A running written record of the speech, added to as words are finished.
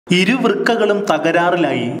ഇരുവൃക്കകളും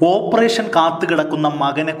തകരാറിലായി operation കാത്തുകിടക്കുന്ന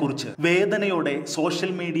മകനെ കുറിച്ച് വേദനയോടെ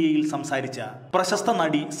സോഷ്യൽ മീഡിയയിൽ സംസാരിച്ച പ്രശസ്ത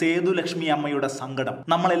നടി സേതുലക്ഷ്മി അമ്മയുടെ സങ്കടം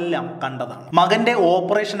നമ്മളെല്ലാം കണ്ടതാണ്. മകന്റെ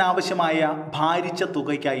ഓപ്പറേഷൻ ആവശ്യമായ ഭാരിച്ച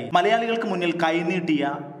തുകയ്ക്കായി മലയാളികൾക്ക് മുന്നിൽ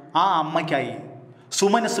കൈനീട്ടിയ ആ അമ്മയ്ക്കായി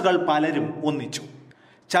സുമനസ്സുകൾ പലരും ഒന്നിച്ചു.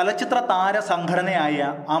 ചലച്ചിത്ര താര സംഘടനയായ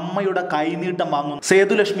അമ്മയുടെ കൈനീട്ടം വാങ്ങുന്ന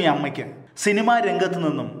സേതുലക്ഷ്മി അമ്മയ്ക്ക് സിനിമാ രംഗത്ത്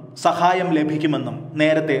നിന്നും സഹായം ലഭിക്കുമെന്നും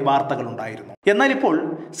നേരത്തെ വാർത്തകളുണ്ടായിരുന്നു. എന്നാൽ ഇപ്പോൾ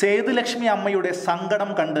സേതുലക്ഷ്മി അമ്മയുടെ സങ്കടം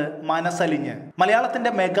കണ്ട് മനസ്സലിഞ്ഞ്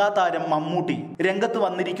മലയാളത്തിന്റെ മെഗാതാരം മമ്മൂട്ടി രംഗത്ത്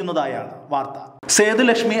വന്നിരിക്കുന്നതായാണ് വാർത്ത.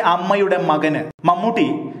 സേതുലക്ഷ്മി അമ്മയുടെ മകന് മമ്മൂട്ടി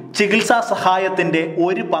ചികിത്സാ സഹായത്തിന്റെ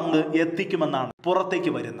ഒരു പങ്ക് എത്തിക്കുമെന്നാണ്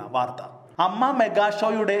പുറത്തേക്ക് വരുന്ന വാർത്ത. അമ്മ മെഗാ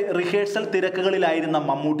ഷോയുടെ റിഹേഴ്സൽ തിരക്കുകളിലായിരുന്ന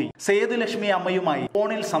മമ്മൂട്ടി സേതുലക്ഷ്മി അമ്മയുമായി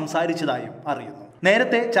ഫോണിൽ സംസാരിച്ചതായും അറിയുന്നു.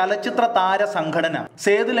 നേരത്തെ ചലച്ചിത്ര താര സംഘടന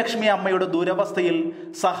സേതുലക്ഷ്മി അമ്മയുടെ ദുരവസ്ഥയിൽ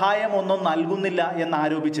സഹായമൊന്നും നൽകുന്നില്ല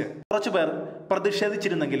എന്നാരോപിച്ച് കുറച്ചുപേർ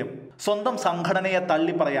പ്രതിഷേധിച്ചിരുന്നെങ്കിലും സ്വന്തം സംഘടനയെ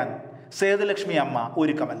തള്ളിപ്പറയാൻ സേതുലക്ഷ്മി അമ്മ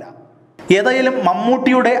ഒരുക്കമല്ല. ഏതായാലും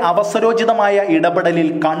മമ്മൂട്ടിയുടെ അവസരോചിതമായ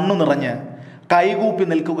ഇടപെടലിൽ കണ്ണു നിറഞ്ഞ് കൈകൂപ്പി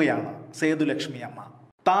നിൽക്കുകയാണ് സേതുലക്ഷ്മി അമ്മ.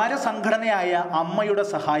 താരസംഘടനയായ അമ്മയുടെ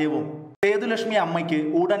സഹായവും സേതുലക്ഷ്മി അമ്മയ്ക്ക്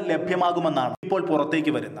ഉടൻ ലഭ്യമാകുമെന്നാണ് ഇപ്പോൾ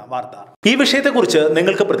പുറത്തേക്ക് വരുന്ന വാർത്ത. ഈ വിഷയത്തെക്കുറിച്ച്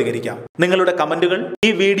നിങ്ങൾക്ക് പ്രതികരിക്കാം. നിങ്ങളുടെ കമന്റുകൾ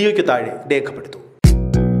ഈ വീഡിയോയ്ക്ക് താഴെ രേഖപ്പെടുത്തൂ.